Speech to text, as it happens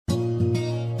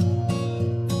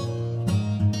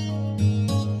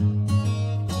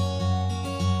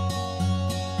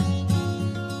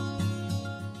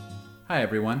Hi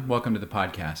everyone, welcome to the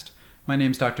podcast. My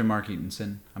name is Dr. Mark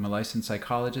Ettensohn. I'm a licensed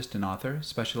psychologist and author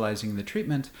specializing in the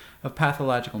treatment of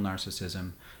pathological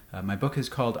narcissism. My book is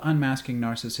called Unmasking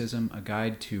Narcissism, a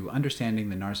guide to understanding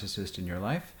the narcissist in your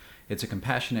life. It's a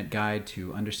compassionate guide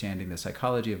to understanding the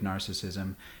psychology of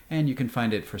narcissism, and you can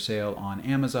find it for sale on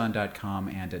Amazon.com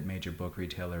and at major book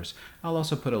retailers. I'll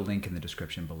also put a link in the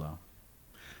description below.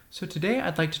 So today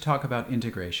I'd like to talk about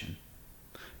integration.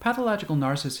 Pathological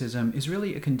narcissism is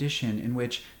really a condition in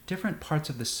which different parts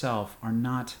of the self are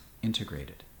not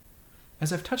integrated.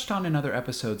 As I've touched on in other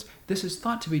episodes, this is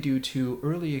thought to be due to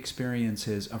early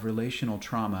experiences of relational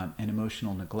trauma and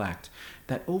emotional neglect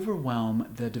that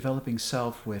overwhelm the developing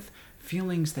self with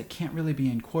feelings that can't really be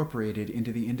incorporated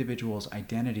into the individual's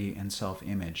identity and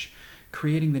self-image,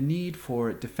 creating the need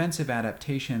for defensive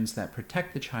adaptations that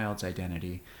protect the child's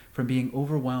identity from being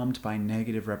overwhelmed by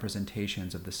negative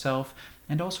representations of the self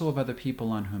and also of other people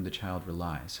on whom the child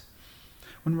relies.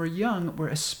 When we're young, we're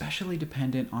especially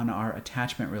dependent on our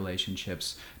attachment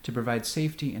relationships to provide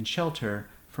safety and shelter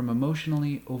from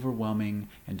emotionally overwhelming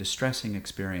and distressing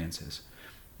experiences.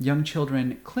 Young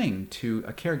children cling to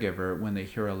a caregiver when they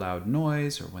hear a loud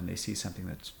noise or when they see something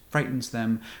that frightens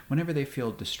them, whenever they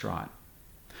feel distraught.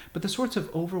 But the sorts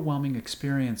of overwhelming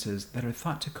experiences that are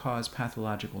thought to cause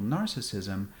pathological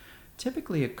narcissism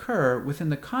typically occur within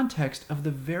the context of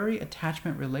the very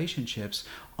attachment relationships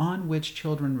on which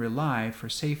children rely for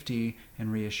safety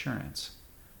and reassurance.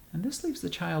 And this leaves the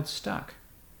child stuck.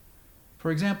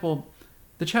 For example,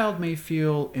 the child may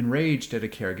feel enraged at a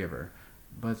caregiver,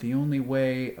 but the only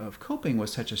way of coping with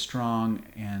such a strong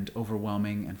and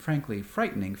overwhelming and frankly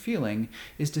frightening feeling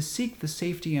is to seek the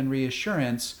safety and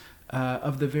reassurance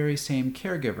of the very same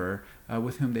caregiver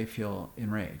with whom they feel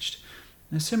enraged.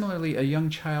 Now, similarly, a young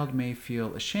child may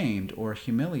feel ashamed or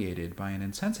humiliated by an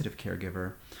insensitive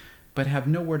caregiver, but have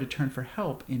nowhere to turn for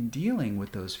help in dealing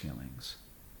with those feelings.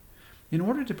 In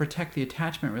order to protect the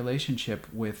attachment relationship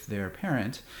with their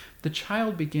parent, the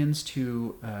child begins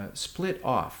to split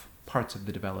off parts of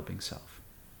the developing self.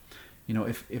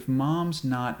 If mom's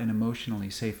not an emotionally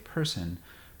safe person,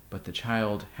 but the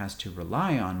child has to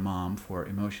rely on mom for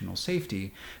emotional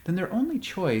safety, then their only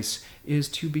choice is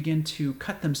to begin to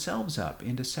cut themselves up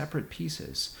into separate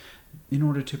pieces in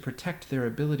order to protect their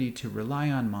ability to rely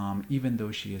on mom even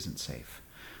though she isn't safe.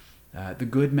 The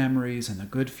good memories and the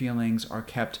good feelings are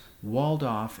kept walled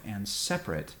off and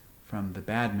separate from the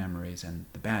bad memories and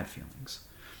the bad feelings.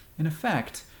 In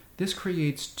effect, this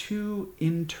creates two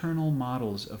internal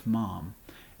models of mom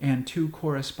and two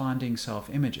corresponding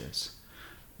self-images.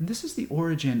 This is the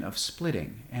origin of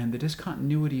splitting and the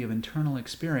discontinuity of internal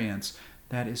experience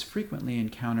that is frequently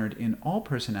encountered in all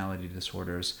personality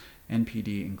disorders,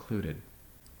 NPD included.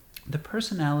 The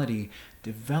personality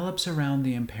develops around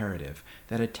the imperative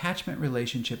that attachment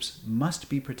relationships must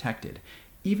be protected,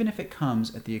 even if it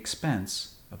comes at the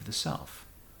expense of the self.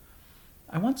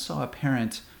 I once saw a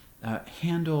parent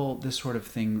handle this sort of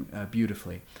thing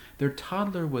beautifully. Their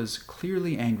toddler was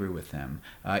clearly angry with them,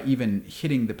 even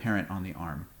hitting the parent on the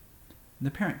arm. And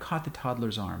the parent caught the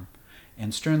toddler's arm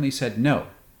and sternly said,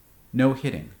 no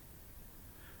hitting.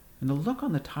 And the look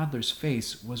on the toddler's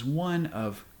face was one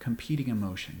of competing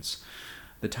emotions.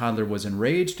 The toddler was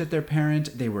enraged at their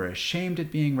parent, they were ashamed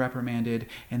at being reprimanded,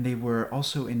 and they were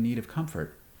also in need of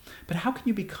comfort. But how can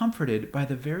you be comforted by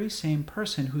the very same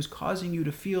person who's causing you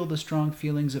to feel the strong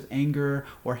feelings of anger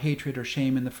or hatred or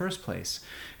shame in the first place?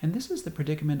 And this is the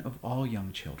predicament of all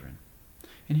young children.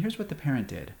 And here's what the parent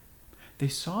did. They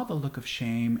saw the look of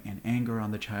shame and anger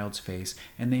on the child's face,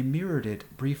 and they mirrored it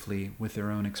briefly with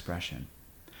their own expression.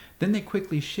 Then they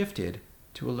quickly shifted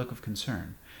to a look of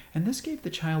concern. And this gave the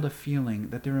child a feeling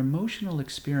that their emotional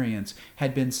experience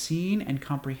had been seen and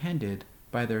comprehended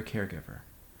by their caregiver.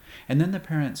 And then the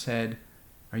parent said,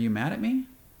 "Are you mad at me?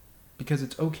 Because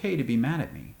it's okay to be mad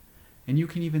at me. And you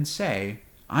can even say,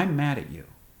 'I'm mad at you.'"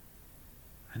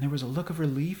 And there was a look of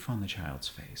relief on the child's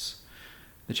face.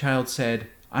 The child said,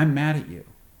 "I'm mad at you."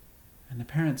 And the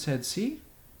parent said, "See?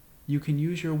 You can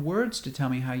use your words to tell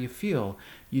me how you feel.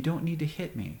 You don't need to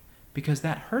hit me, because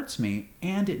that hurts me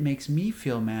and it makes me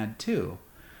feel mad too."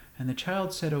 And the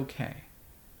child said, "Okay."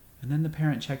 And then the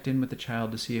parent checked in with the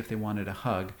child to see if they wanted a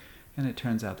hug, and it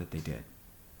turns out that they did.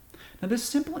 Now, this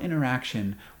simple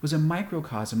interaction was a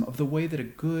microcosm of the way that a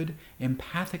good,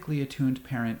 empathically attuned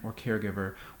parent or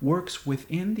caregiver works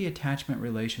within the attachment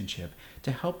relationship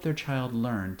to help their child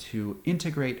learn to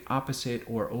integrate opposite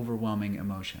or overwhelming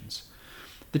emotions.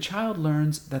 The child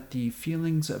learns that the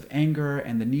feelings of anger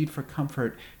and the need for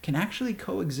comfort can actually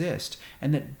coexist,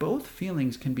 and that both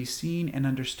feelings can be seen and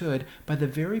understood by the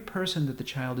very person that the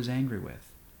child is angry with.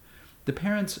 The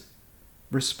parent's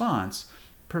response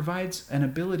provides an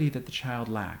ability that the child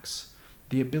lacks,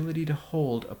 the ability to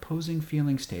hold opposing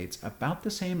feeling states about the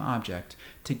same object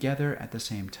together at the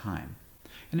same time.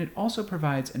 And it also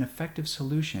provides an effective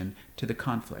solution to the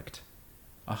conflict,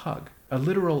 a hug, a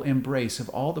literal embrace of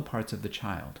all the parts of the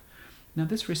child. Now,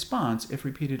 this response, if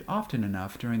repeated often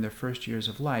enough during their first years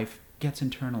of life, gets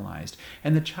internalized,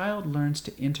 and the child learns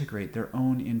to integrate their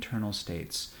own internal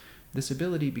states. This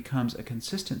ability becomes a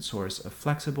consistent source of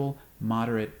flexible,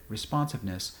 moderate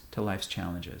responsiveness to life's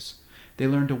challenges. They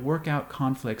learn to work out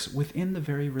conflicts within the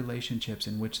very relationships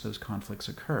in which those conflicts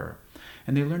occur,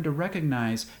 and they learn to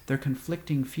recognize their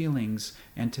conflicting feelings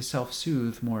and to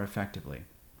self-soothe more effectively.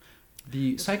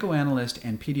 The psychoanalyst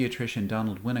and pediatrician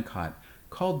Donald Winnicott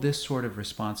called this sort of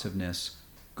responsiveness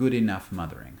good enough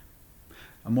mothering.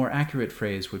 A more accurate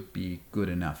phrase would be good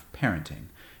enough parenting,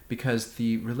 because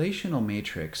the relational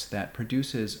matrix that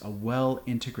produces a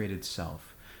well-integrated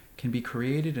self can be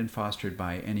created and fostered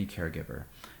by any caregiver,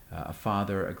 a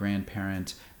father, a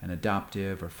grandparent, an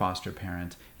adoptive or foster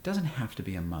parent. It doesn't have to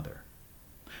be a mother.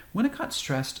 Winnicott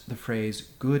stressed the phrase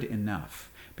good enough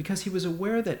because he was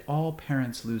aware that all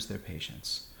parents lose their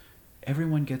patience.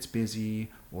 Everyone gets busy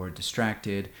or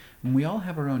distracted, and we all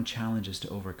have our own challenges to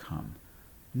overcome.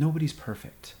 Nobody's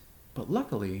perfect, but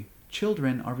luckily,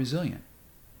 children are resilient.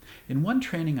 In one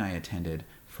training I attended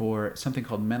for something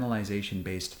called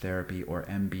mentalization-based therapy, or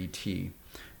MBT,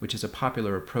 which is a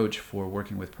popular approach for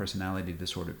working with personality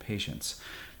disordered patients,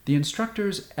 the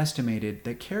instructors estimated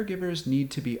that caregivers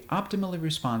need to be optimally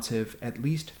responsive at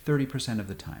least 30% of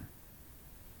the time.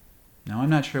 Now, I'm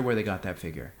not sure where they got that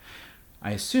figure.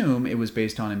 I assume it was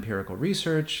based on empirical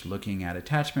research, looking at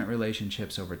attachment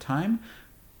relationships over time,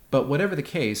 but whatever the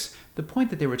case, the point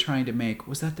that they were trying to make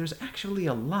was that there's actually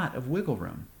a lot of wiggle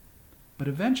room. But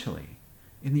eventually,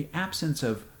 in the absence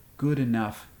of good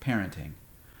enough parenting,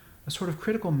 a sort of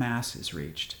critical mass is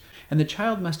reached, and the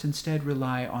child must instead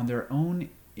rely on their own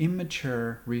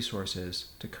immature resources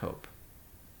to cope.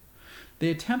 They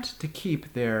attempt to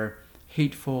keep their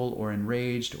hateful or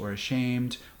enraged or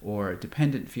ashamed or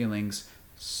dependent feelings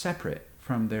separate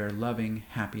from their loving,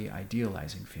 happy,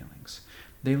 idealizing feelings.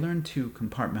 They learn to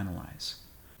compartmentalize.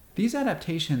 These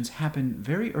adaptations happen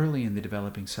very early in the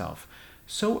developing self,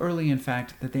 so early in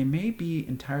fact that they may be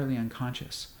entirely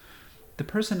unconscious. The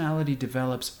personality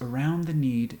develops around the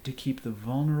need to keep the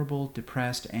vulnerable,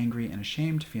 depressed, angry, and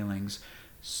ashamed feelings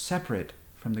separate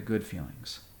from the good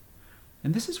feelings.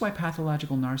 And this is why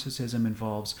pathological narcissism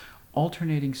involves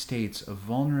alternating states of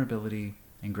vulnerability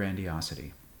and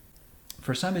grandiosity.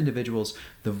 For some individuals,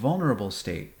 the vulnerable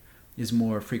state is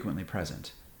more frequently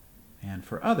present. And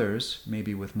for others,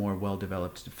 maybe with more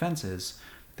well-developed defenses,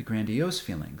 the grandiose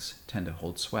feelings tend to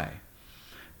hold sway.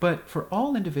 But for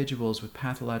all individuals with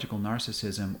pathological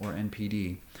narcissism, or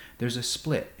NPD, there's a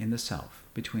split in the self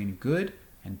between good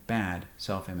and bad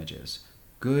self-images,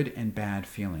 good and bad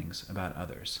feelings about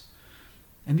others.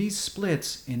 And these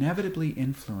splits inevitably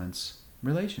influence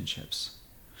relationships.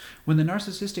 When the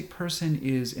narcissistic person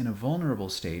is in a vulnerable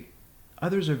state,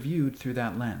 others are viewed through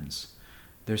that lens.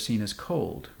 They're seen as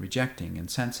cold, rejecting,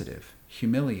 insensitive,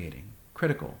 humiliating,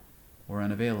 critical, or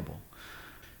unavailable.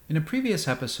 In a previous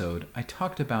episode, I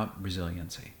talked about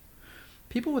resiliency.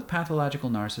 People with pathological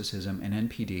narcissism and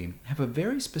NPD have a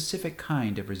very specific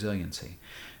kind of resiliency.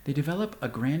 They develop a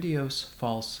grandiose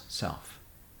false self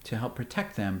to help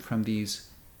protect them from these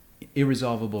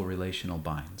irresolvable relational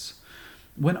binds.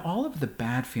 When all of the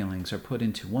bad feelings are put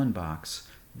into one box,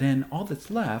 then all that's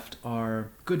left are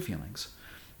good feelings.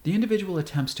 The individual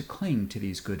attempts to cling to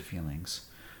these good feelings.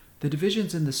 The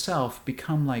divisions in the self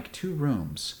become like two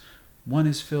rooms. One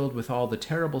is filled with all the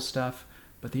terrible stuff,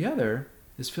 but the other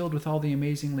is filled with all the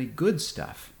amazingly good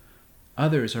stuff.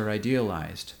 Others are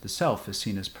idealized. The self is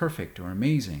seen as perfect or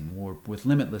amazing or with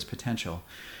limitless potential.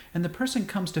 And the person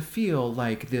comes to feel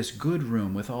like this good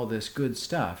room with all this good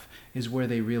stuff is where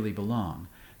they really belong.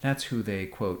 That's who they,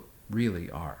 quote, really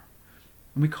are.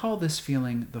 And we call this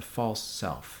feeling the false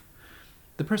self.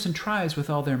 The person tries with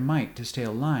all their might to stay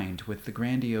aligned with the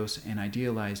grandiose and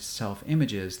idealized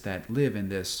self-images that live in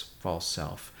this false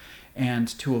self, and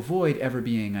to avoid ever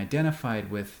being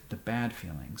identified with the bad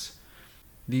feelings.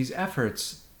 These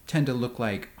efforts tend to look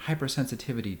like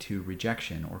hypersensitivity to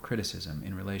rejection or criticism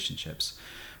in relationships,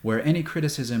 where any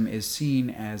criticism is seen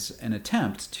as an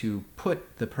attempt to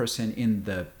put the person in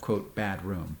the, quote, bad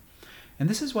room. And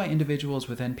this is why individuals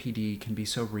with NPD can be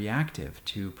so reactive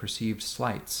to perceived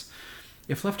slights.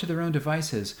 If left to their own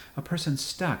devices, a person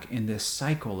stuck in this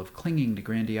cycle of clinging to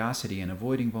grandiosity and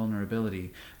avoiding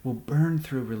vulnerability will burn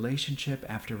through relationship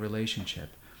after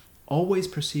relationship, always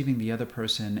perceiving the other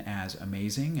person as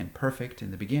amazing and perfect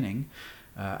in the beginning,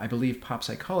 I believe pop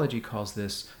psychology calls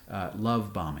this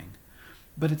love bombing.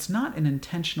 But it's not an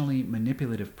intentionally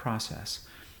manipulative process.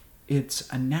 It's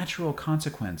a natural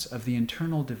consequence of the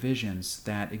internal divisions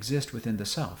that exist within the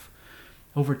self.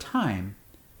 Over time,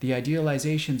 the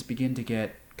idealizations begin to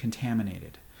get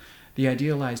contaminated. The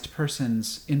idealized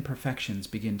person's imperfections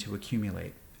begin to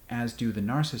accumulate, as do the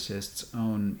narcissist's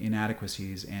own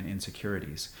inadequacies and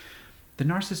insecurities. The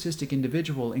narcissistic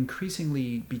individual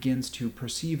increasingly begins to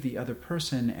perceive the other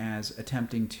person as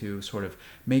attempting to sort of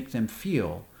make them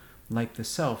feel like the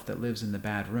self that lives in the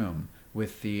bad room,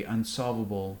 with the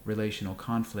unsolvable relational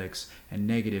conflicts and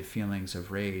negative feelings of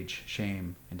rage,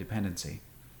 shame, and dependency.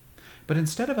 But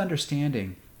instead of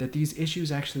understanding that these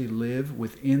issues actually live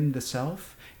within the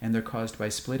self and they're caused by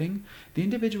splitting, the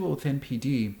individual with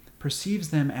NPD perceives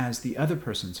them as the other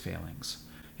person's failings.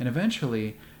 And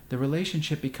eventually, the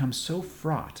relationship becomes so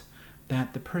fraught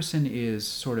that the person is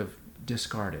sort of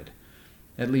discarded.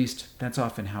 At least, that's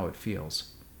often how it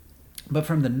feels. But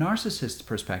from the narcissist's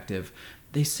perspective,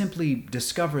 they simply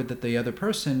discovered that the other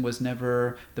person was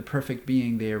never the perfect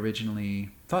being they originally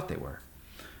thought they were.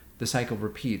 The cycle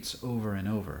repeats over and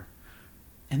over.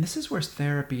 And this is where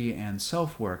therapy and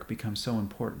self-work become so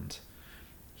important.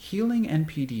 Healing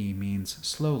NPD means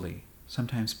slowly,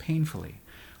 sometimes painfully,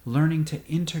 learning to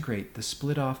integrate the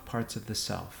split-off parts of the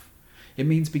self. It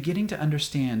means beginning to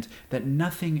understand that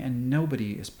nothing and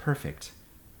nobody is perfect,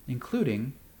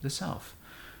 including the self.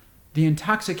 The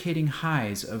intoxicating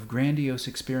highs of grandiose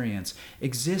experience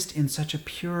exist in such a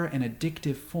pure and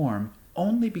addictive form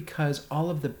only because all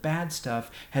of the bad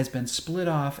stuff has been split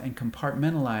off and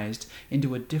compartmentalized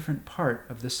into a different part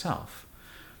of the self.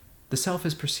 The self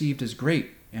is perceived as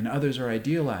great and others are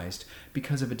idealized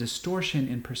because of a distortion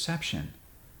in perception,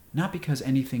 not because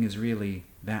anything is really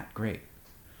that great.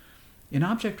 In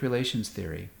object relations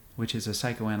theory, which is a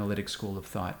psychoanalytic school of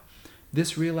thought,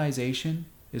 this realization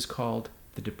is called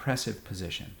the depressive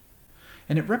position.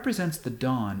 And it represents the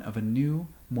dawn of a new,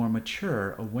 more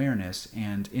mature awareness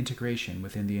and integration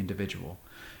within the individual,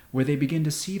 where they begin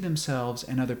to see themselves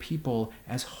and other people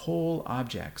as whole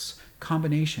objects,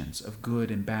 combinations of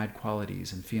good and bad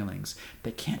qualities and feelings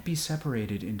that can't be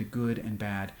separated into good and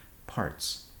bad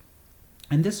parts.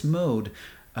 And this mode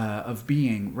of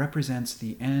being represents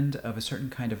the end of a certain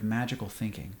kind of magical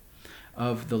thinking,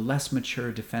 of the less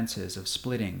mature defenses of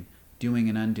splitting, doing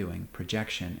and undoing,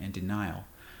 projection, and denial.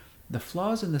 The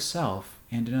flaws in the self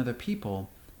and in other people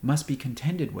must be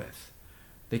contended with.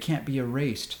 They can't be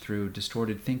erased through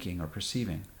distorted thinking or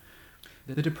perceiving.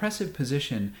 The depressive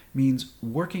position means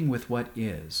working with what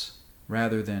is,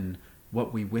 rather than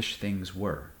what we wish things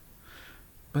were.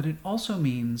 But it also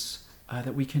means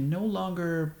that we can no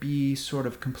longer be sort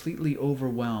of completely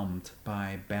overwhelmed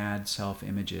by bad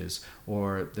self-images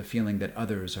or the feeling that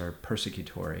others are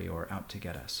persecutory or out to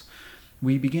get us.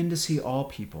 We begin to see all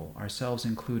people, ourselves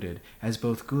included, as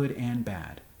both good and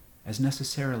bad, as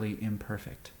necessarily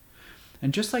imperfect.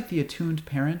 And just like the attuned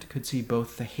parent could see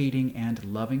both the hating and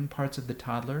loving parts of the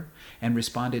toddler and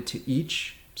responded to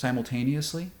each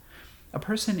simultaneously, a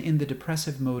person in the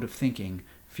depressive mode of thinking,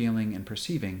 feeling, and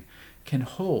perceiving can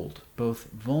hold both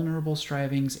vulnerable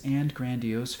strivings and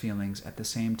grandiose feelings at the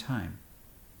same time.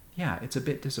 Yeah, it's a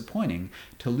bit disappointing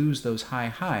to lose those high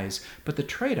highs, but the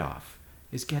trade-off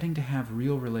is getting to have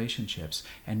real relationships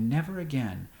and never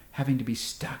again having to be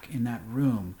stuck in that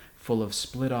room full of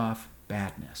split-off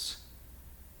badness.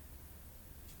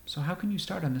 So how can you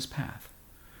start on this path?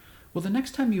 Well, the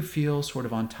next time you feel sort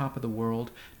of on top of the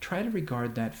world, try to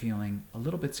regard that feeling a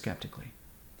little bit skeptically.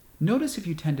 Notice if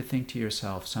you tend to think to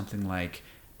yourself something like,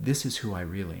 "This is who I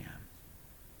really am,"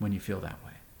 when you feel that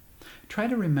way. Try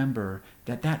to remember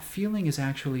that that feeling is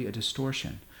actually a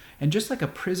distortion. And just like a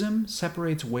prism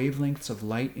separates wavelengths of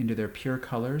light into their pure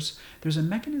colors, there's a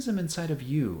mechanism inside of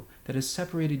you that has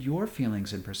separated your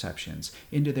feelings and perceptions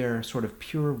into their sort of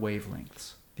pure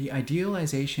wavelengths. The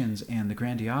idealizations and the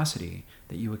grandiosity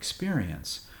that you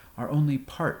experience are only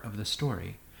part of the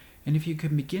story. And if you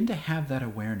can begin to have that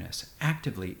awareness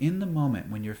actively in the moment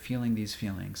when you're feeling these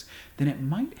feelings, then it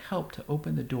might help to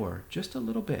open the door just a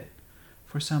little bit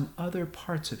for some other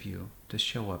parts of you to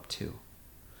show up too.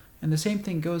 And the same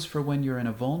thing goes for when you're in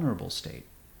a vulnerable state.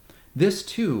 This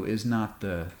too is not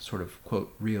the sort of,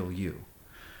 quote, real you.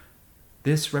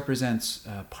 This represents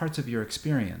parts of your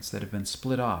experience that have been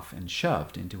split off and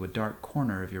shoved into a dark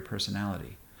corner of your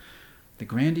personality. The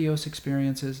grandiose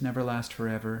experiences never last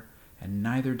forever, and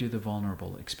neither do the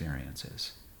vulnerable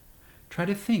experiences. Try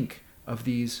to think of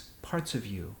these parts of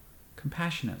you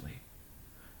compassionately.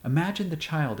 Imagine the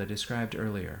child I described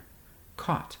earlier,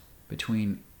 caught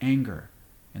between anger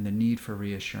and the need for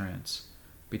reassurance,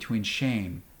 between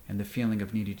shame and the feeling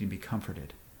of needing to be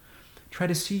comforted. Try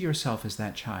to see yourself as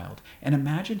that child and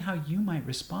imagine how you might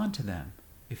respond to them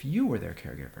if you were their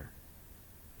caregiver.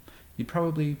 You'd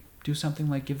probably do something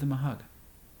like give them a hug.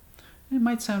 It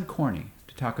might sound corny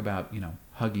to talk about,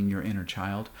 hugging your inner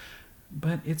child,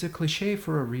 but it's a cliche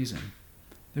for a reason.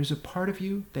 There's a part of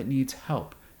you that needs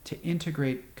help to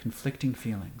integrate conflicting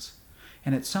feelings.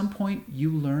 And at some point, you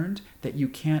learned that you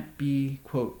can't be,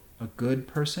 quote, a good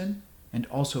person and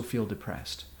also feel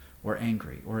depressed or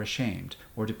angry or ashamed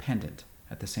or dependent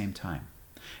at the same time.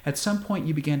 At some point,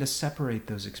 you began to separate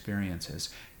those experiences,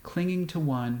 clinging to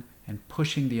one and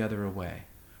pushing the other away.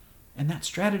 And that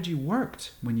strategy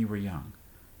worked when you were young,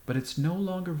 but it's no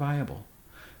longer viable.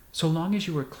 So long as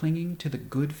you are clinging to the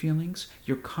good feelings,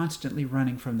 you're constantly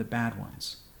running from the bad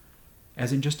ones.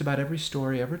 As in just about every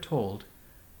story ever told,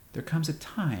 there comes a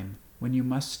time when you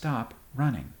must stop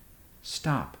running,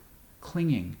 stop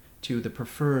clinging to the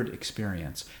preferred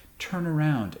experience, turn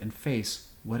around and face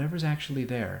whatever's actually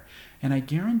there. And I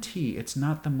guarantee it's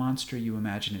not the monster you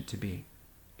imagine it to be.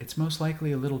 It's most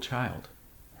likely a little child,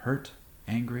 hurt,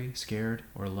 angry, scared,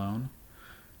 or alone.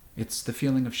 It's the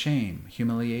feeling of shame,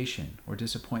 humiliation, or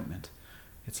disappointment.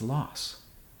 It's loss.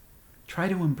 Try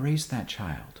to embrace that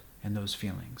child and those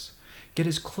feelings. Get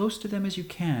as close to them as you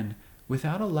can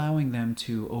without allowing them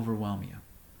to overwhelm you.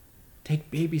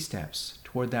 Take baby steps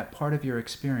toward that part of your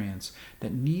experience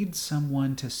that needs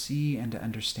someone to see and to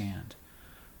understand.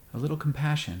 A little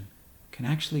compassion can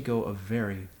actually go a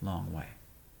very long way.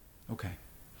 Okay,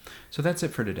 so that's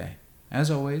it for today. As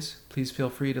always, please feel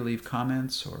free to leave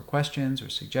comments or questions or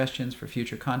suggestions for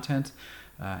future content.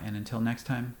 And until next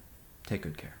time, take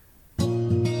good care.